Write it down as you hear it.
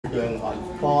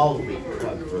on fall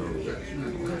recovery.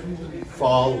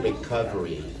 Fall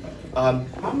recovery.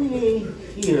 How many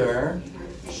here,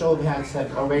 show of hands,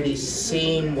 have already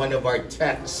seen one of our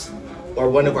texts or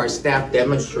one of our staff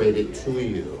demonstrated to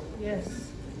you? Yes.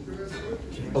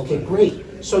 Okay, great.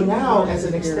 So now, as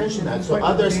an extension of that, so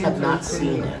others have not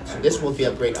seen it. So this will be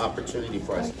a great opportunity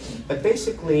for us. But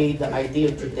basically, the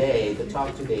idea today, the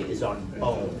talk today, is on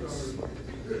bones.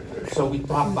 So we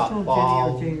talk about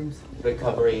fall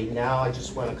recovery. Now I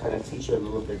just want to kind of teach you a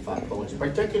little bit about bones.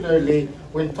 Particularly,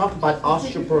 we're going to talk about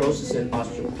osteoporosis and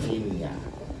osteopenia.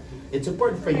 It's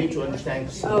important for you to understand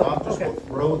because some doctors will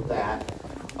throw that.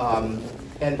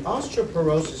 And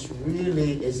osteoporosis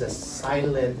really is a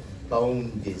silent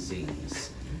bone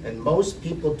disease. And most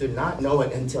people do not know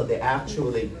it until they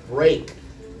actually break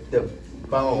the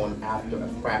bone after a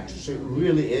fracture. So it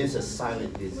really is a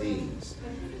silent disease.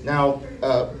 Now,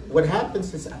 what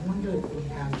happens is, I wonder if we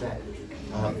have that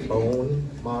bone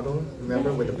model,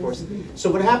 remember, with the porcelain? So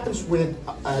what happens with,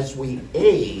 as we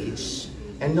age,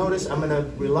 and notice I'm gonna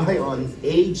rely on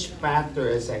age factor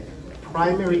as a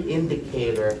primary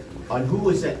indicator on who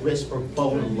is at risk for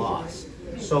bone loss.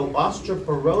 So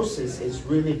osteoporosis is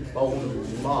really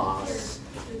bone loss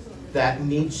that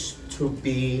needs to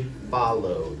be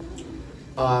followed.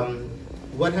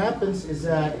 What happens is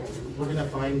that we're going to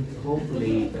find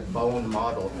hopefully the bone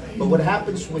model. But what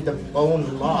happens with the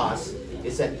bone loss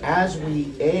is that as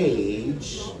we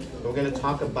age, we're going to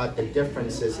talk about the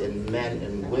differences in men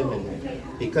and women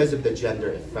because of the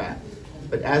gender effect.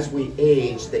 But as we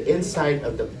age, the inside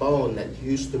of the bone that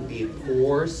used to be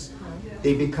pores,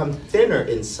 they become thinner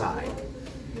inside.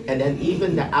 And then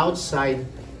even the outside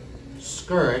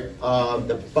skirt of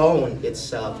the bone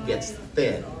itself gets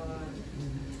thin.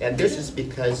 And this is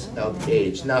because of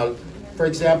age. Now, for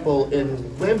example,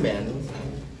 in women,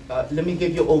 let me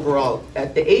give you overall,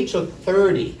 at the age of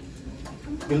 30,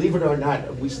 believe it or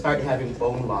not, we start having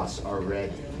bone loss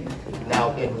already.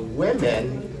 Now, in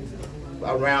women,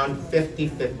 around 50,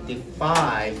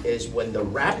 55 is when the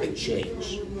rapid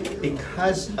change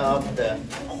because of the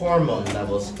hormone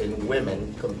levels in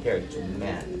women compared to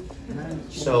men.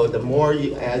 So the more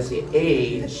you, as you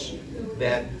age,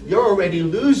 then you're already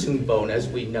losing bone, as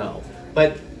we know.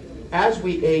 But as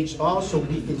we age also,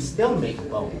 we can still make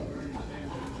bone.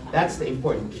 That's the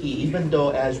important key, even though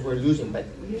as we're losing, but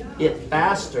it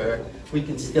faster, we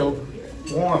can still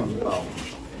form bone.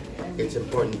 It's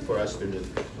important for us to do.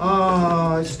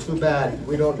 Oh, it's too bad.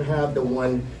 We don't have the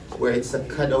one where it's a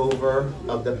cut over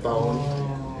of the bone.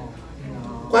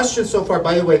 Questions so far?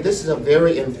 By the way, this is a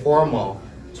very informal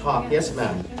talk. Yes,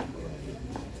 ma'am.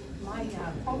 My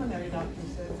pulmonary doctor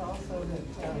says also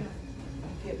that you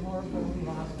get more bone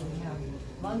loss when you have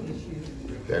lung issues.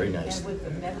 Very nice. And with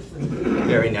the medicine.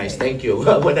 Very nice. Thank you.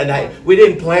 We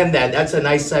didn't plan that. That's a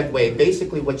nice segue.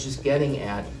 Basically, what she's getting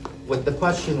at, what the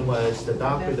question was, the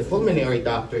doctor, the pulmonary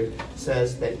doctor,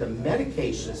 says that the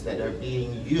medications that are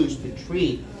being used to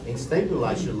treat and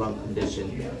stabilize your lung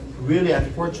condition really,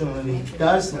 unfortunately,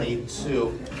 does lead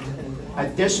to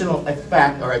additional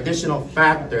effect or additional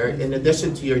factor in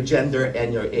addition to your gender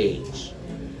and your age.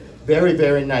 Very,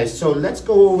 very nice. So let's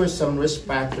go over some risk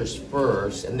factors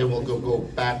first, and then we'll go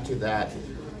back to that.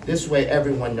 This way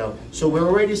everyone knows. So we're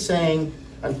already saying,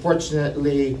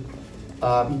 unfortunately,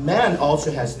 men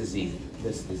also has this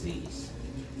disease.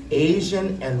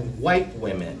 Asian and white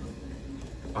women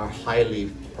are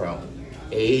highly prone.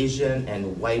 Asian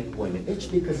and white women, it's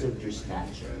because of their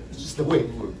stature. It's just the way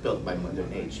we were built by Mother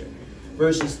Nature.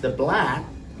 Versus the black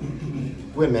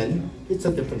women, it's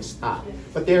a different stock,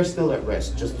 but they're still at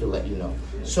risk, just to let you know.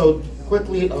 So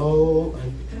quickly,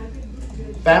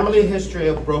 family history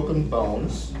of broken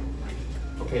bones.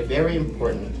 Okay, very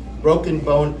important. Broken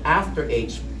bone after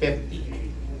age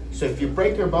 50. So if you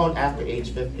break your bone after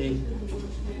age 50,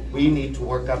 we need to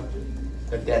work up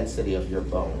the density of your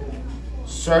bone.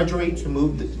 Surgery to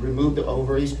remove the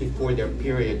ovaries before their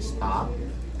period stop.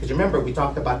 Because remember, we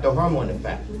talked about the hormone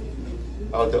effect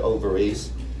of the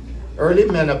ovaries. Early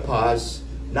menopause,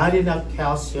 not enough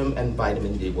calcium and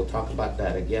vitamin D. We'll talk about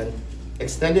that again.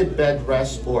 Extended bed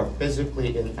rest or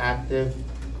physically inactive.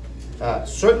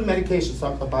 Certain medications,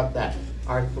 talk about that.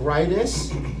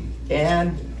 Arthritis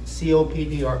and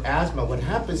COPD or asthma. What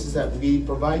happens is that we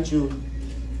provide you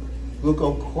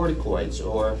glucocorticoids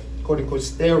or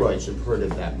corticosteroids. You've heard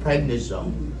of that.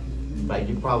 Prednisone, right?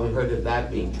 You've probably heard of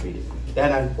that being treated.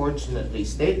 That unfortunately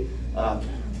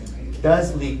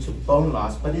does lead to bone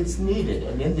loss, but it's needed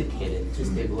and indicated to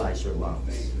stabilize your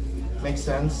lungs. Make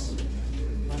sense?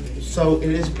 So it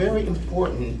is very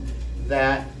important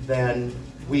that then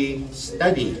we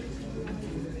study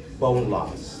bone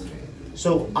loss.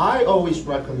 So I always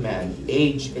recommend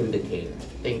age indicator,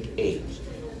 think age.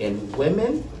 In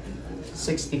women,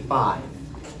 65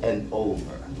 and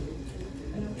over.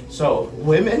 So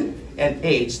women and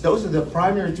age, those are the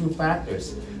primary two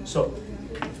factors. So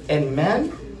in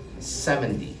men,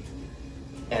 70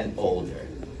 and older.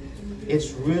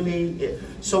 It's really,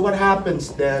 so what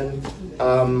happens then,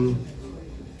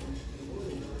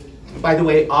 by the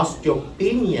way,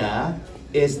 osteopenia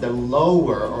is the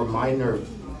lower or minor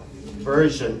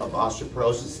version of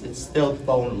osteoporosis. It's still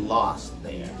bone loss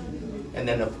there. And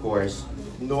then of course,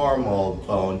 normal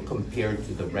bone compared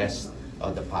to the rest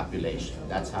of the population.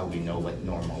 That's how we know what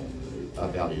normal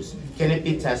values. Can it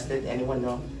be tested? Anyone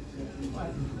know?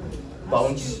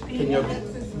 Bones? Can you?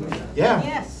 Yeah.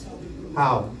 Yes.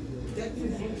 How?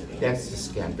 DEXA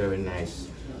scan, very nice.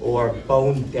 Or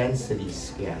bone density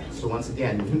scan. So once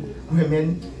again,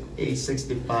 women age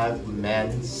 65,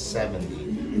 men 70.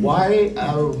 Why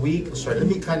are we concerned? Let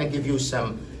me kind of give you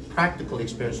some practical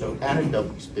experience, some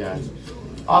anecdotal experience.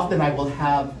 Often I will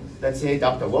have, let's say,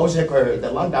 Dr. Wojcik or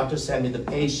the lung doctor send me the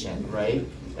patient, right?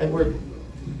 And we're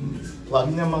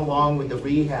plugging them along with the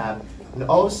rehab, and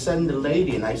all of a sudden the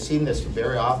lady, and I've seen this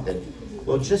very often,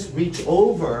 will just reach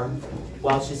over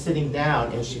while she's sitting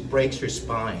down and she breaks her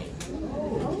spine.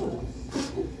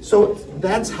 So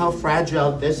that's how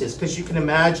fragile this is, because you can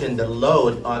imagine the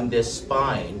load on this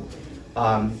spine.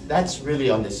 That's really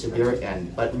on the severe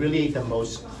end, but really the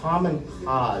most common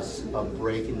cause of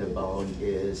breaking the bone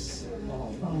is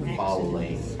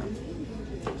falling.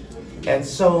 And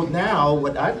so now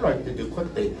what I'd like to do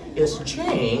quickly is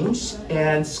change,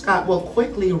 and Scott will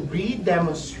quickly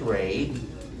re-demonstrate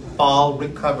fall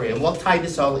recovery, and we'll tie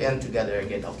this all in together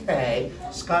again. Okay,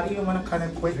 Scotty, you want to kind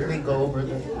of quickly go over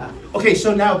this? Okay,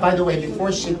 so now, by the way,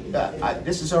 before she,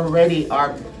 this is already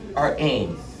our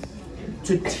aim.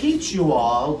 To teach you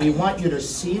all, we want you to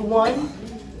see one,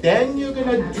 then you're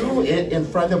gonna do it in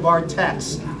front of our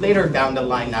text later down the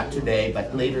line, not today,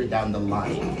 but later down the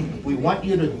line. We want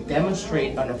you to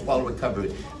demonstrate on a fall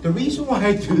recovery. The reason why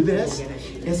I do this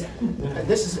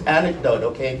is anecdote,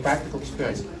 okay, practical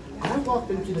experience. I walked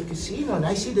into the casino and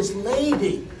I see this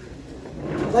lady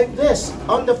like this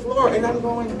on the floor, and I'm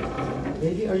going,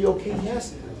 lady, are you okay?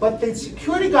 Yes. But the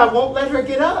security guard won't let her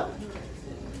get up.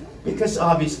 Because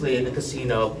obviously in the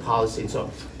casino policy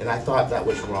and I thought that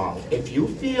was wrong. If you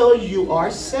feel you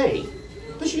are safe,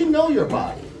 because you know your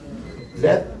body,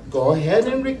 go ahead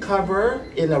and recover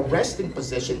in a resting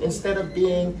position instead of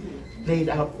being laid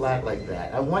out flat like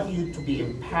that. I want you to be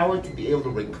empowered to be able to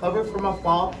recover from a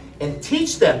fall and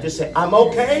teach them to say, I'm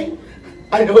okay,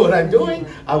 I know what I'm doing,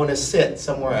 I want to sit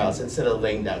somewhere else instead of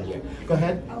laying down here. Go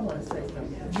ahead. I want to say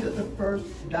something. You're the first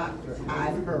doctor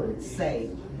I've heard say,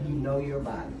 you know your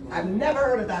body. I've never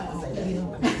heard a doctor say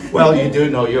that. Well, you do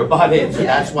know your body, so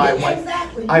that's why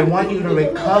Exactly. I want you to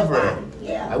recover.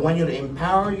 Yeah. I want you to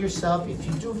empower yourself if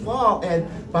you do fall. And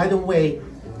by the way,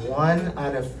 1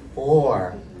 out of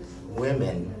 4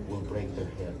 women will break their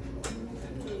hip.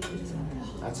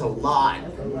 That's a lot.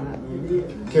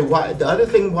 Okay, the other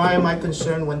thing, why am I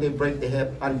concerned when they break the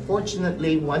hip?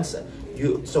 Unfortunately,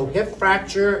 so hip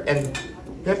fracture,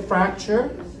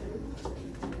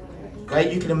 right?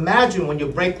 You can imagine when you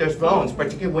break those bones,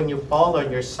 particularly when you fall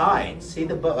on your side. See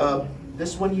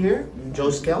this one here?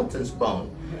 Joe Skelton's bone.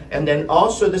 And then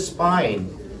also the spine.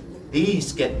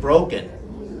 These get broken.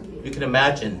 You can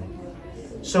imagine.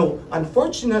 So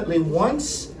unfortunately,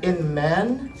 once in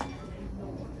men,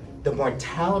 the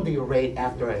mortality rate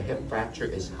after a hip fracture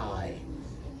is high.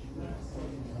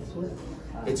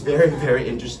 It's very, very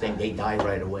interesting. They die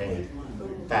right away,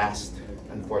 fast,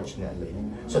 unfortunately.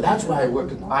 So that's why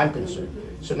I'm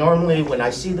concerned. So normally when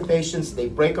I see the patients, they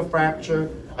break a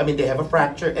fracture, they have a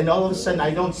fracture, and all of a sudden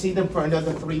I don't see them for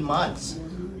another 3 months.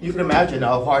 You can imagine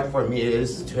how hard for me it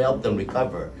is to help them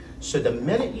recover. So the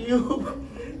minute you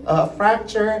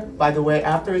fracture, by the way,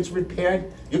 after it's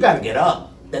repaired, you got to get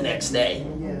up the next day.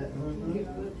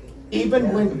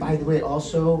 Even when, by the way,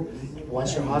 also,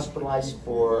 once you're hospitalized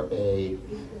for a,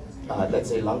 let's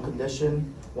say, lung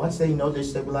condition, once they know they're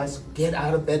stabilized, get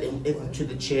out of bed and into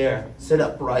the chair, sit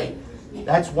upright.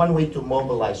 That's one way to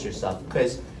mobilize yourself,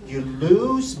 because you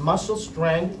lose muscle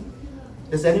strength.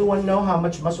 Does anyone know how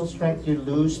much muscle strength you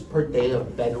lose per day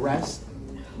of bed rest?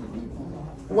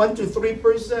 1 to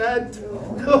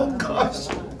 3%. Oh gosh.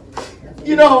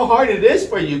 You know how hard it is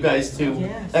for you guys to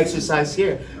exercise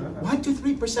here. 1 to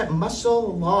 3%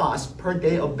 muscle loss per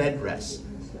day of bed rest.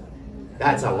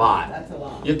 That's a lot. That's a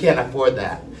lot. You can't afford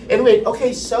that. Anyway,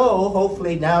 okay, so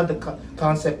hopefully now the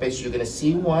concept is you're going to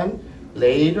see one.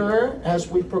 Later, as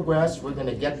we progress, we're going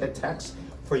to get the text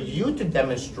for you to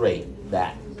demonstrate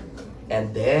that.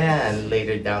 And then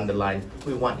later down the line,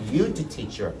 we want you to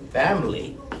teach your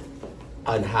family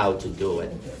on how to do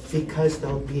it, because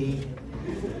they'll be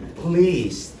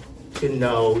pleased to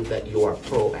know that you are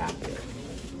proactive.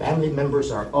 Family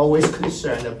members are always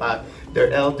concerned about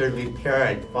their elderly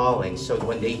parent falling. So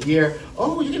when they hear,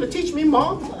 oh, you're gonna teach me,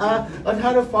 Mom, on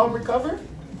how to fall and recover?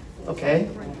 Okay,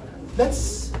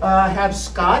 let's have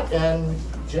Scott and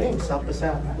James help us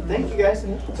out. Thank you, guys.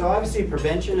 So obviously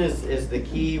prevention is the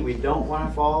key. We don't want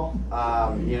to fall.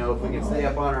 You know, if we can stay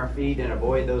up on our feet and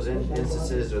avoid those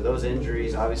instances or those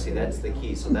injuries, obviously that's the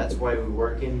key. So that's why we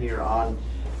work in here on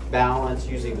balance,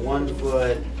 using one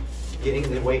foot, getting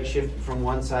the weight shifted from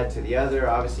one side to the other,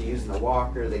 obviously using the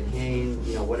walker, the cane,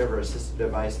 you know, whatever assistive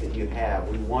device that you have.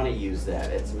 We want to use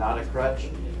that. It's not a crutch.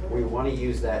 We want to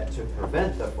use that to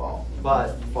prevent the fall.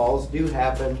 But falls do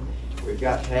happen. We've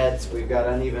got pets, we've got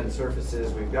uneven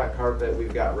surfaces, we've got carpet,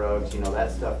 we've got roads, you know,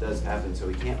 that stuff does happen, so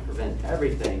we can't prevent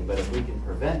everything, but if we can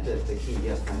prevent it, the key,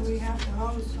 yes, ma'am? We have the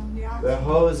hose from the outside. The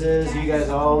hoses, you guys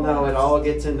all know, it all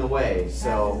gets in the way,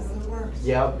 so. That is the worst.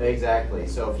 Yep, exactly.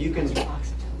 So if you can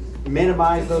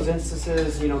minimize those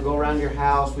instances, you know, go around your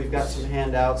house, we've got some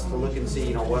handouts to look and see,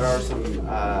 you know, what are some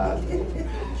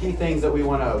key things that we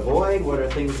want to avoid, what are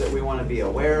things that we want to be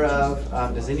aware of.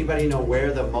 Does anybody know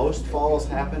where the most falls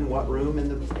happen? What room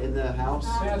in the house?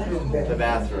 The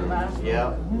bathroom.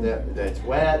 Yep, that's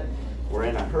wet. We're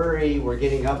in a hurry, we're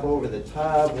getting up over the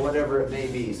tub, whatever it may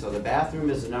be. So the bathroom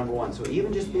is the number one. So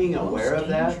even just being aware of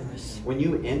that, when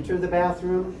you enter the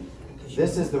bathroom,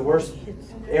 this is the worst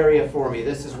area for me.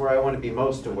 This is where I want to be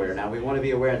most aware. Now, we want to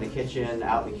be aware in the kitchen,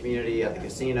 out in the community, at the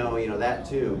casino, you know, that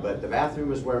too. But the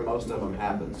bathroom is where most of them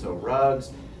happen. So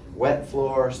rugs, wet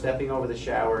floor, stepping over the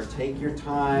shower, take your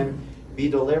time, be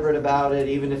deliberate about it,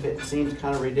 even if it seems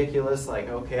kind of ridiculous, like,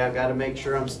 okay, I've got to make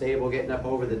sure I'm stable getting up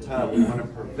over the tub. We want to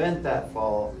prevent that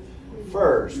fall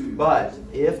first. But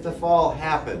if the fall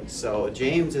happens, so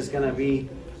James is going to be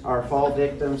our fall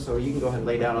victim, so you can go ahead and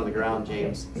lay down on the ground,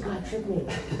 James. We'll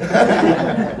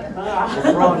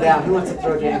throw him down. Who wants to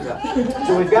throw James up?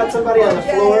 So we've got somebody on the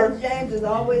floor. James is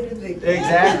always the victim.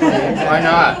 Exactly. Why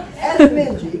not? As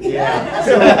Minji.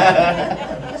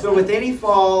 Yeah. So with any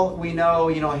fall, we know,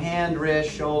 you know, hand, wrist,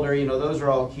 shoulder, you know, those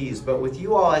are all keys. But with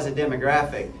you all as a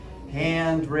demographic,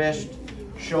 hand, wrist,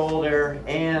 shoulder,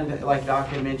 and like Doc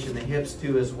had mentioned, the hips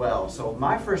too as well. So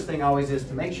my first thing always is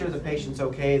to make sure the patient's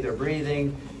okay, they're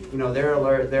breathing, you know, they're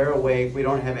alert, they're awake, we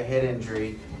don't have a head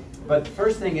injury. But the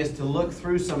first thing is to look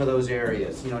through some of those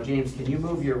areas. You know, James, can you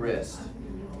move your wrist?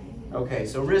 Okay,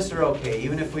 so wrists are okay.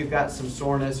 Even if we've got some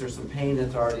soreness or some pain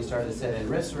that's already started to set in,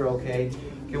 wrists are okay.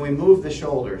 Can we move the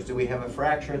shoulders? Do we have a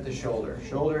fracture at the shoulder?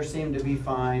 Shoulders seem to be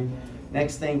fine.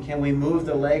 Next thing, can we move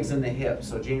the legs and the hips?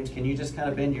 So James, can you just kind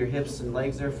of bend your hips and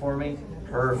legs there for me?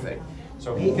 Perfect.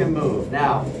 So he can move.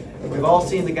 Now, we've all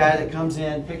seen the guy that comes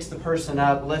in, picks the person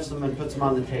up, lifts them and puts them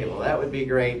on the table. That would be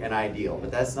great and ideal,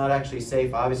 but that's not actually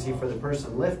safe, obviously, for the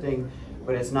person lifting,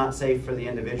 but it's not safe for the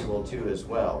individual too as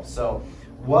well. So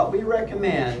what we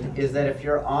recommend is that if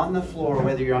you're on the floor,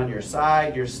 whether you're on your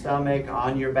side, your stomach,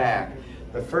 on your back,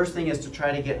 the first thing is to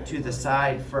try to get to the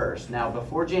side first. Now,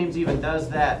 before James even does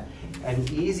that, an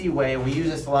easy way, and we use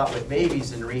this a lot with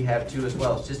babies in rehab too as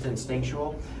well, it's just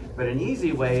instinctual, but an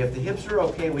easy way, if the hips are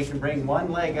okay, we can bring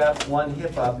one leg up, one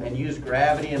hip up, and use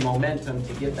gravity and momentum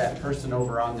to get that person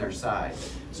over on their side.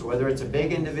 So whether it's a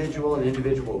big individual, an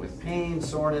individual with pain,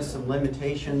 soreness, some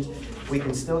limitations, we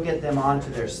can still get them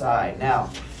onto their side. Now,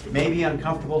 it may be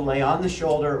uncomfortable to lay on the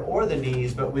shoulder or the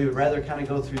knees, but we would rather kind of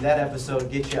go through that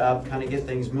episode, get you up, kind of get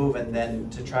things moving, than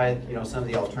to try, you know, some of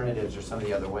the alternatives or some of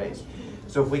the other ways.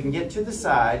 So if we can get to the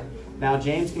side, now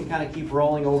James can kind of keep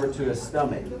rolling over to his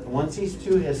stomach. Once he's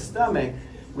to his stomach,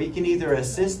 we can either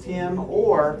assist him,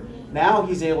 or now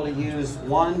he's able to use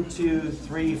 1, 2,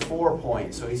 3, 4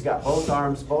 points. So he's got both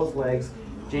arms, both legs.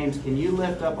 James, can you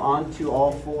lift up onto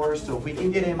all fours? So if we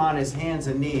can get him on his hands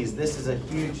and knees, this is a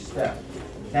huge step.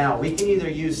 Now we can either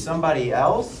use somebody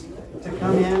else to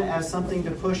come in as something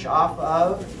to push off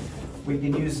of. We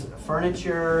can use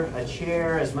furniture, a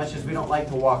chair, as much as we don't like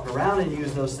to walk around and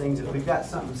use those things. If we've got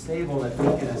something stable that we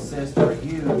can assist or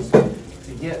use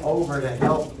to get over to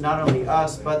help not only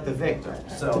us, but the victim.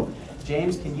 So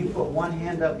James, can you put one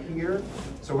hand up here?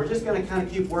 So we're just going to kind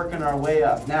of keep working our way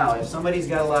up. Now, if somebody's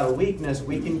got a lot of weakness,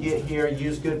 we can get here,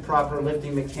 use good proper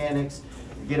lifting mechanics,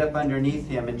 get up underneath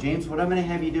him. And James, what I'm going to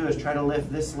have you do is try to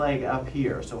lift this leg up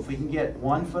here. So if we can get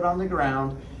one foot on the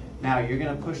ground, now you're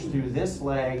going to push through this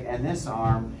leg and this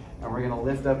arm, and we're going to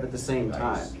lift up at the same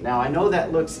time. Now I know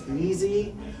that looks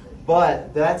easy,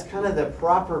 But that's kind of the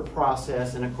proper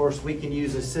process, and of course we can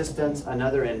use assistance,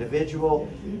 another individual,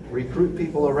 recruit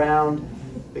people around,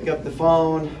 pick up the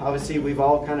phone. Obviously we've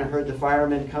all kind of heard the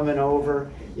firemen coming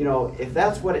over. You know, if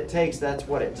that's what it takes, that's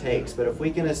what it takes. But if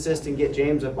we can assist and get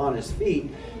James up on his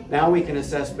feet, now we can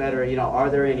assess better, you know, are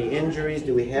there any injuries?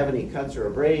 Do we have any cuts or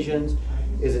abrasions?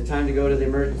 Is it time to go to the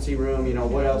emergency room? You know,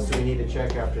 what else do we need to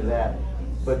check after that?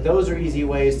 But those are easy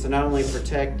ways to not only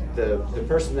protect the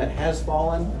person that has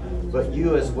fallen, but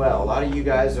you as well. A lot of you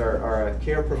guys are a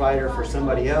care provider for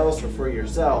somebody else or for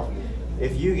yourself.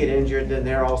 If you get injured, then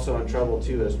they're also in trouble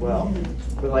too as well.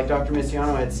 But like Dr.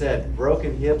 Miciano had said,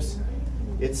 broken hips,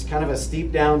 it's kind of a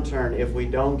steep downturn if we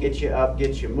don't get you up,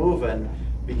 get you moving,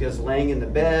 because laying in the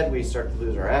bed, we start to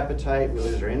lose our appetite, we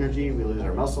lose our energy, we lose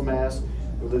our muscle mass,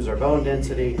 we lose our bone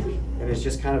density, and it's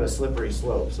just kind of a slippery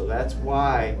slope. So that's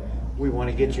why we want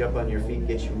to get you up on your feet,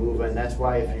 get you moving. That's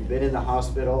why if you've been in the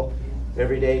hospital,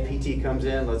 every day PT comes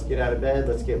in, let's get out of bed,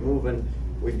 let's get moving.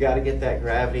 We've got to get that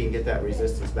gravity and get that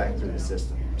resistance back through the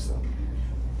system. So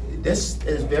this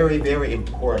is very, very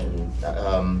important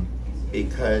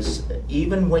because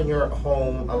even when you're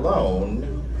home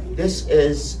alone, this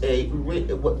is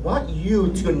want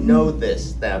you to know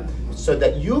this, that so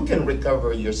that you can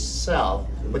recover yourself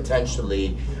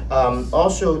potentially.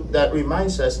 Also, that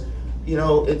reminds us, you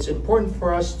know, it's important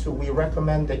for us to, we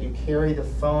recommend that you carry the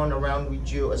phone around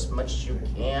with you as much as you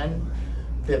can,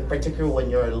 particularly when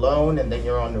you're alone and then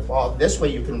you're on the fall. This way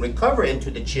you can recover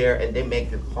into the chair and then make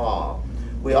your call.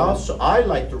 We also, I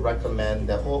like to recommend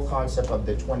the whole concept of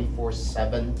the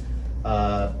 24/7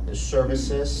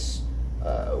 services.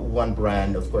 One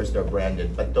brand, of course they're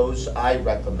branded, but those I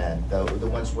recommend, the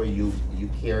ones where you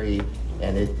carry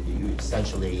and you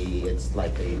essentially, it's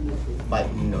like a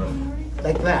button or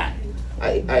like that.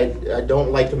 I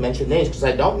don't like to mention names because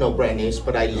I don't know brand names,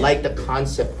 but I like the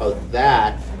concept of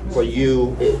that for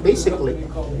you. Basically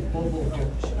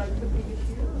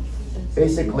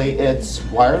it's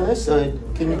wireless.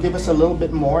 Can you give us a little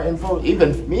bit more info?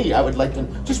 Even for me, I would like to,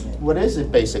 just what is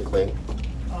it basically?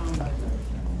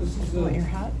 This is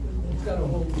it's got a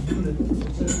whole unit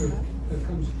that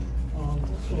comes,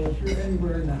 so if you're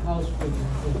anywhere in the house, for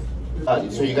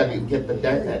example. So you got to get the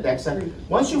deck set.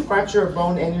 Once you fracture a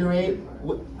bone, at any rate,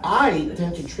 I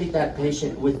tend to treat that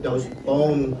patient with those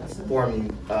bone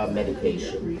forming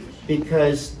medication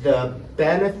because the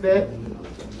benefit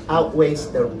outweighs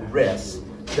the risk.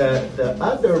 The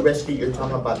other risk that you're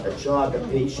talking about, the jaw, the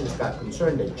patient's got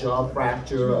concern, the jaw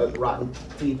fracture, rotten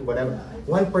teeth, whatever,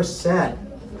 1%,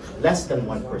 less than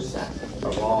 1%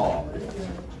 of all.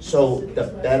 So the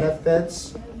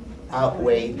benefits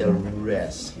outweigh the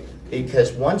risk.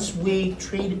 Because once we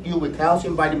treat you with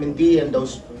calcium, vitamin D, and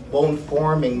those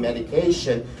bone-forming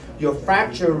medication, your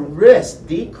fracture risk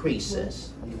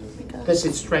decreases because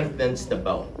it strengthens the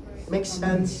bone. Makes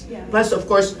sense? Yeah. Plus, of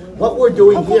course, what we're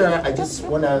doing here, I just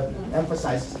want to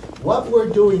emphasize, what we're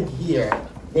doing here,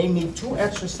 namely 2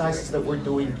 exercises that we're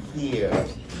doing here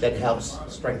that helps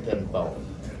strengthen bone.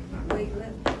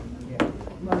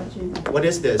 What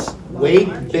is this? Weight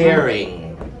bearing.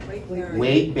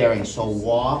 Weight bearing, so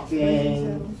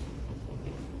walking,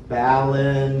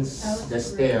 balance, the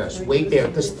stairs, weight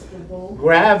bearing, because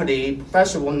gravity,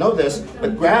 professor will know this,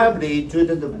 but gravity, due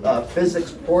to the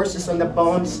physics forces on the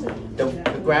bones, the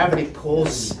gravity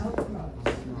pulls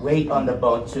weight on the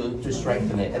bone to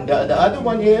strengthen it. And the other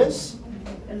one is?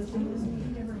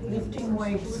 Lifting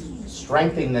weights.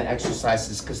 Strengthening the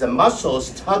exercises, because the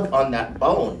muscles tug on that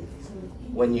bone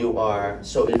when you are,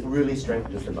 so it really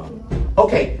strengthens the bone.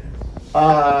 Okay.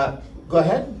 Go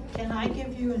ahead. Can I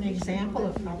give you an example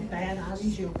of how bad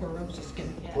osteoporosis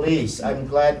can get? Please, I'm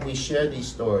glad we share these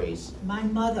stories. My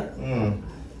mother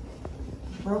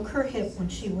broke her hip when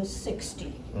she was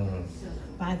 60.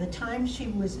 By the time she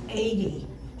was 80,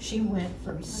 she went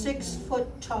from 6 foot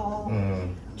tall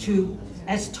to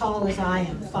as tall as I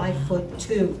am,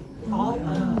 5'2", all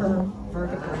on her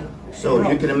vertebrae. So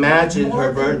you can imagine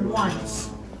her vertebrae. Once.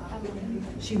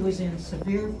 She was in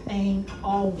severe pain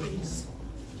always.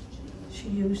 She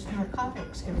used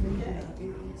narcotics every day.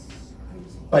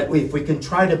 But if we can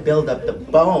try to build up the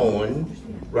bone,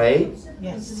 right?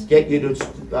 Yes. Get you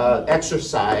to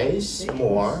exercise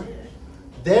more,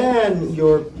 then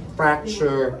your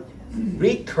fracture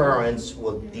recurrence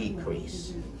will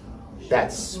decrease.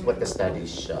 That's what the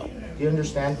studies show. Do you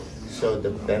understand? So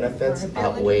the benefits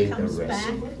outweigh the risk.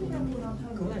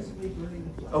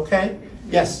 Okay?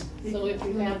 Yes? So if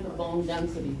you have the bone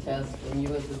density test and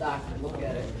you as the doctor look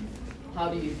at it, how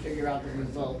do you figure out the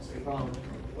results from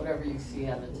whatever you see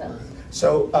on the test?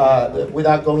 So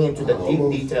without going into the deep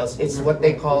details, it's what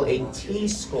they call a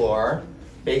T-score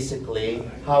basically,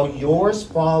 how yours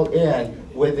fall in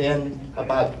within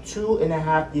about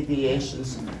 2.5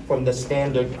 deviations from the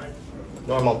standard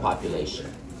normal population.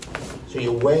 So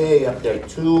you're way up there,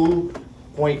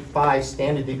 2.5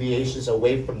 standard deviations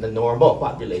away from the normal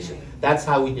population. That's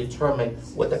how we determine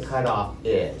what the cutoff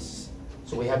is.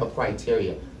 So we have a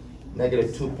criteria,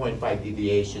 negative 2.5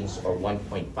 deviations or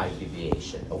 1.5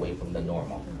 deviation away from the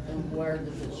normal. And where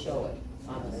does it show it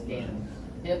on the scan?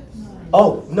 Hips?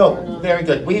 Oh, no, very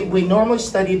good. We normally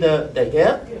study the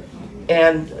hip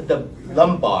and the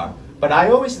lumbar, but I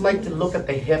always like to look at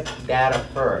the hip data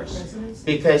first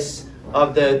because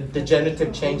of the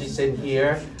degenerative changes in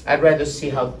here. I'd rather see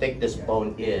how thick this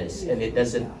bone is, and it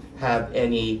doesn't have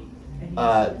any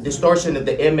distortion of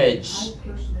the image,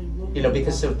 you know,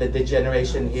 because of the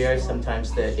degeneration here.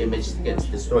 Sometimes the image gets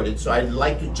distorted. So I'd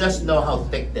like to just know how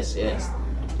thick this is.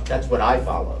 That's what I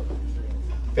follow.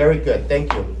 Very good,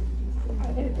 thank you. I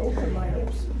had to open my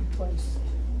hips twice.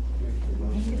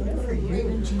 Good for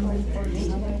you.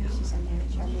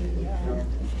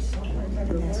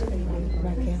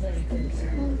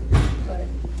 But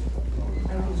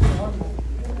I was normal,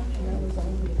 and I was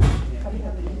only coming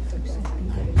up with 6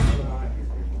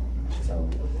 So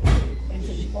it's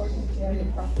important to have the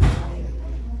proper diet,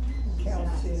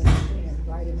 calcium and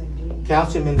vitamin D.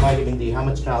 Calcium and vitamin D, how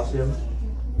much calcium?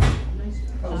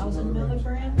 1,000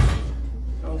 milligrams?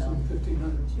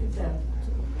 1,500.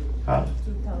 Huh?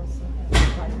 2,000.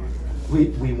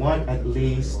 We want at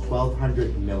least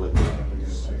 1,200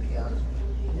 milligrams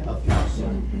of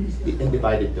calcium in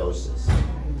divided doses.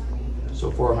 So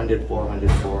 400,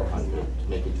 400, 400 to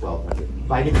make it 1,200.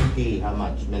 Vitamin D, how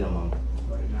much minimum?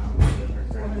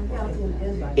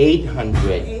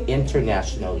 800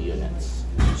 international units.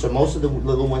 So most of the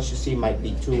little ones you see might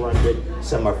be 200,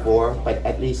 some are 4, but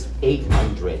at least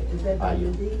 800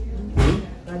 Vitamin D? Hmm?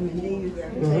 Vitamin D, you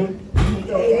Mhm.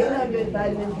 So 800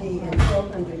 vitamin D and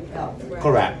 1,200 calcium.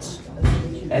 Correct.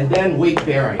 And then weight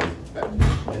bearing,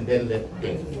 and then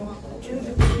lifting. Do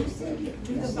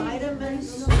the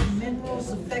vitamins,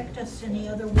 minerals affect us any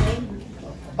other way?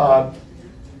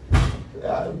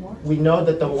 We know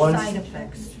that the ones, Side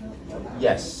effects?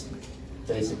 yes,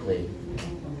 basically.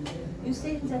 You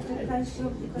say that the calcium,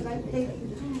 because I take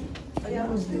I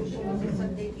was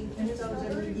taking 2,000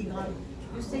 milligrams.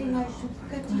 You saying I should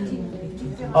cut it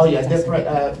in? Oh yeah, different,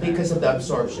 because of the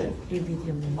absorption.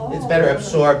 It's better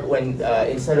absorbed when,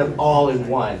 instead of all in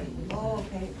one. Oh,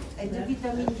 okay. And the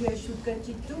vitamin D, I should cut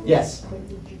it too? Yes,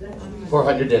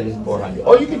 400 and 400.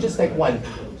 Or you can just take one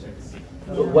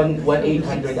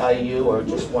 800 IU or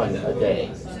just one a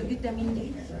day. So vitamin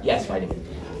D? Yes, vitamin D.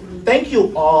 Thank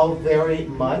you all very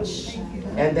much.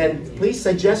 And then please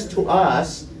suggest to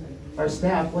us, our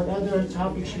staff, what other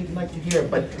topics you'd like to hear.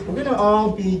 But we're gonna all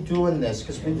be doing this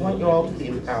because we want you all to be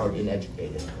empowered and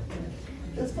educated.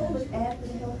 Does folic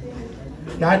acid help you?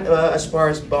 Not as far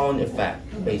as bone effect,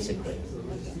 basically.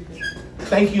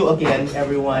 Thank you again,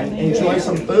 everyone. Enjoy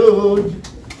some food.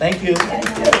 Thank you.